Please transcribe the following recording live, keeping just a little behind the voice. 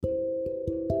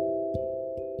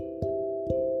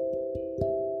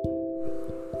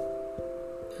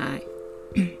Hi.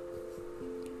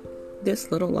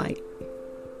 This Little Light.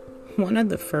 One of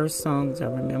the first songs I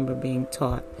remember being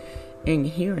taught and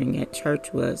hearing at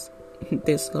church was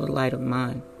This Little Light of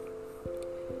Mine.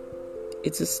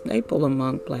 It's a staple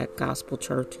among black gospel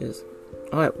churches,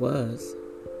 or it was.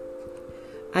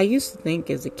 I used to think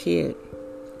as a kid,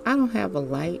 I don't have a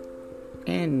light,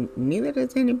 and neither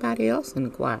does anybody else in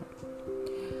the choir.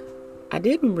 I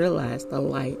didn't realize the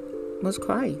light was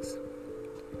Christ.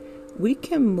 We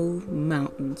can move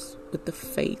mountains with the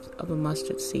faith of a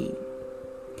mustard seed.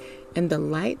 And the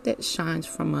light that shines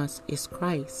from us is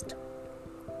Christ.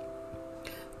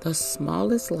 The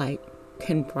smallest light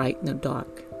can brighten the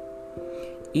dark.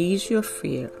 Ease your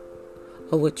fear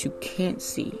of what you can't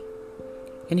see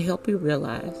and help you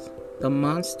realize the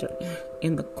monster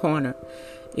in the corner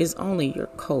is only your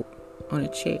coat on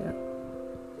a chair.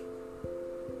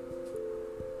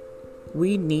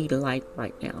 We need light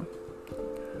right now.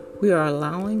 We are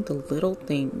allowing the little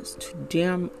things to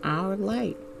dim our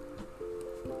light,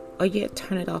 or yet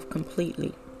turn it off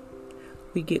completely.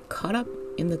 We get caught up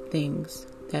in the things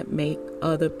that make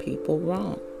other people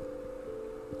wrong,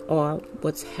 or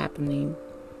what's happening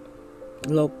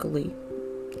locally,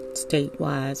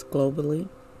 statewide, globally.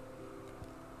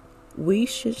 We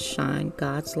should shine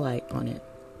God's light on it.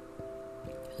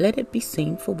 Let it be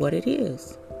seen for what it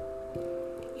is.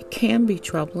 It can be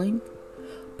troubling,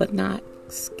 but not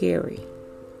scary,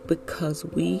 because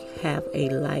we have a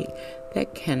light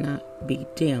that cannot be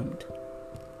dimmed.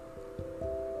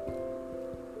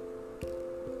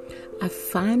 I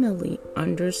finally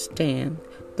understand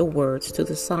the words to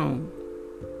the song.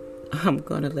 I'm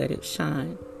gonna let it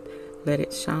shine. Let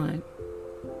it shine.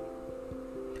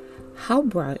 How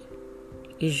bright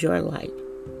is your light?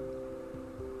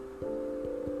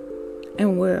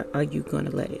 And where are you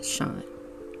gonna let it shine?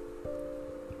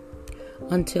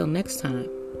 Until next time,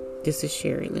 this is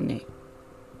Sherry Lene.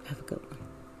 Have a good one.